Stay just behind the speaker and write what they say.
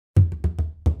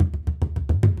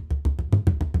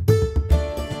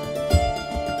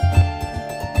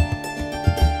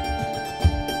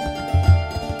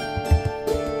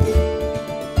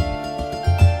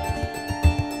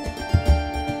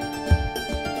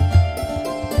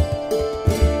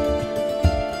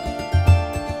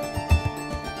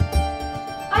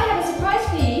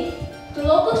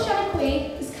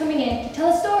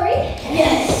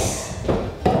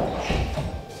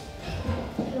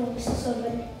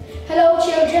Hello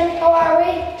children, how are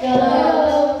we?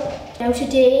 Hello. Now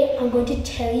today I'm going to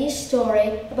tell you a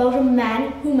story about a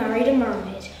man who married a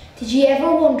mermaid. Did you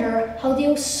ever wonder how the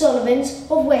O'Sullivans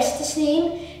of West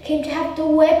Sneem came to have the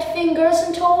webbed fingers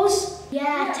and toes?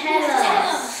 Yeah, tell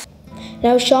us.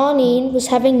 Now Sneem was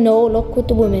having no luck with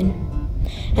the women,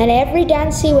 and every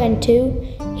dance he went to,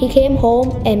 he came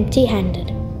home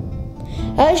empty-handed.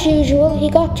 As usual, he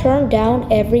got turned down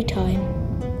every time.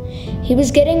 He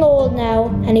was getting old now,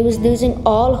 and he was losing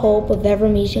all hope of ever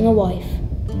meeting a wife.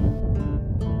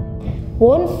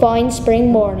 One fine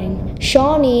spring morning,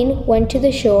 Sneem went to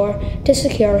the shore to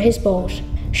secure his boat.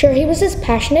 Sure, he was as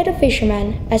passionate a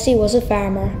fisherman as he was a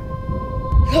farmer.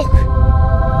 Look!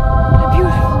 A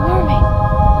beautiful mermaid!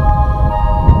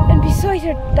 And beside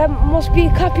her, that must be a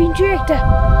Caípin Draiochta.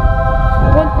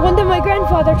 One that my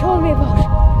grandfather told me about.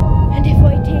 And if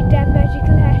I take that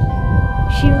magical hat,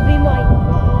 she will be mine.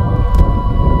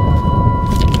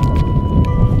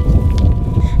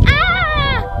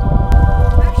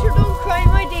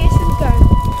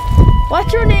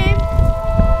 What's your name?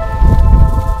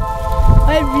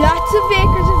 I have lots of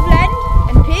acres of land,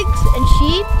 and pigs, and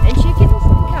sheep, and chickens,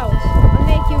 and cows. I'll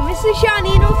make you Mrs.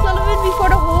 Sneem O'Sullivan before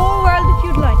the whole world if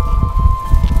you'd like.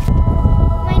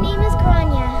 My name is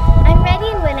Grania. I'm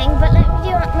ready and willing, but let me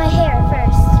do my hair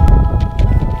first.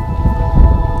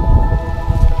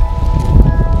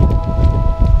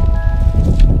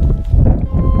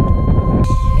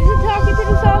 Is it talking to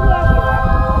the saltwater?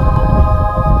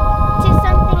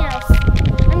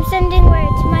 Sending word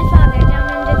to my father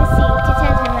down under the sea to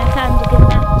tell him I found a good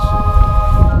match.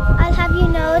 I'll have you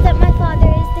know that my father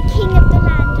is the king of the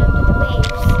land under the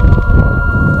waves.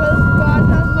 Well, God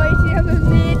Almighty, have a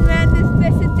made man this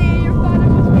blessed day. Your father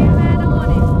must be a man of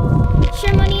money.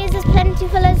 Sure, money is as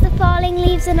plentiful as the falling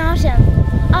leaves in autumn.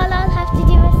 All I'll have to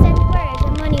do is send word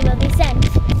and money will be sent.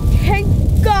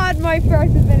 Thank God my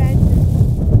prayers have been answered.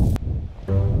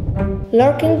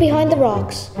 Lurking behind the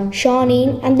rocks,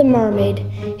 Sneem and the mermaid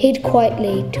hid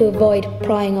quietly to avoid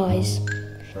prying eyes.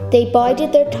 They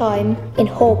bided their time in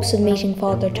hopes of meeting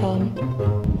Father Tom.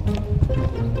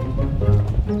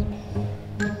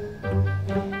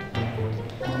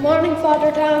 Good morning,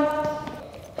 Father Tom.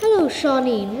 Hello,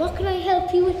 Sneem. What can I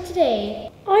help you with today?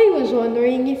 I was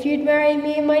wondering if you'd marry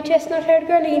me and my chestnut-haired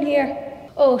girleen here.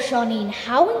 Oh, Sneem,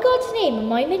 how in God's name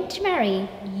am I meant to marry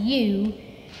you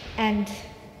and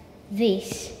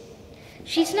this?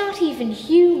 She's not even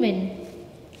human.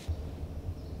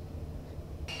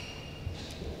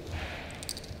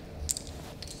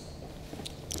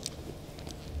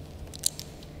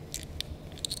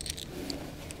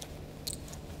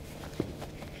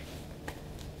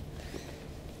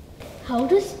 How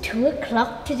does 2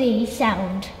 o'clock today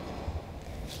sound?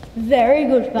 Very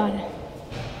good, Father.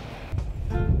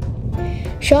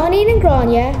 Sneem and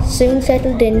Grania soon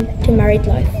settled in to married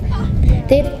life.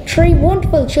 They had 3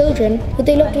 wonderful children who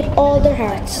they loved with all their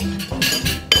hearts.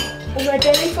 With my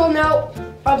belly full now,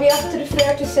 I'll be off to the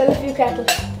fair to sell a few cattle.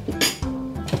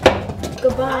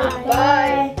 Goodbye.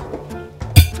 Bye.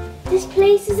 This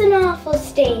place is an awful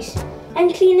state.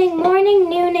 I'm cleaning morning,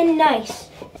 noon and night.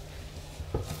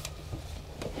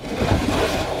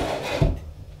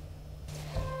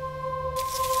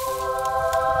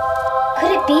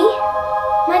 Could it be?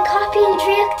 My Caípin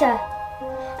Draiochta.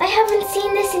 I haven't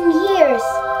seen this in years.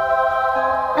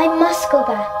 I must go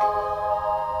back.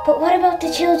 But what about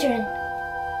the children?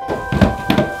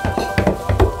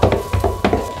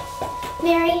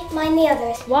 Mary, mind the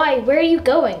others. Why? Where are you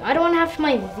going? I don't want to have to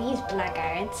mind these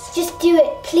blackguards. Just do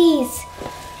it, please.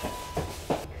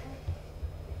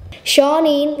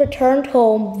 Sneem returned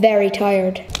home very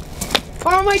tired.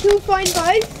 Are my 2 fine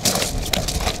boys?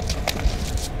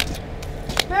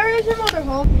 Where is your mother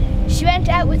home? She went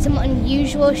out with some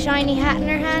unusual shiny hat in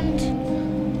her hand.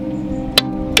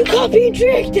 The Caípin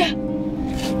Draiochta!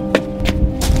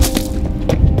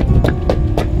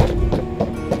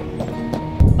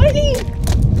 Eileen!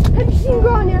 Have you seen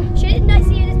Grania? Sure didn't I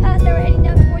see you this past hour heading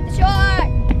down toward the shore?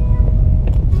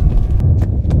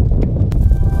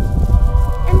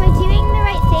 Am I doing the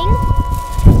right thing?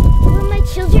 Will my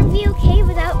children be okay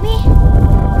without me?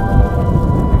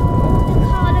 The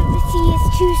call of the sea is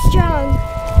too strong.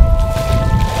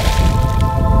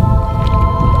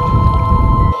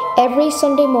 Every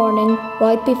Sunday morning,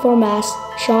 right before Mass,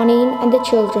 Sneem and the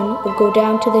children would go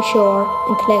down to the shore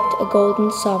and collect a golden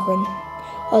sovereign.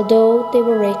 Although they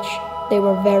were rich, they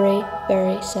were very,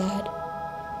 very sad.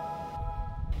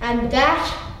 And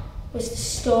that was the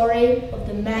story of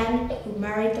the man who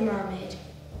married the mermaid.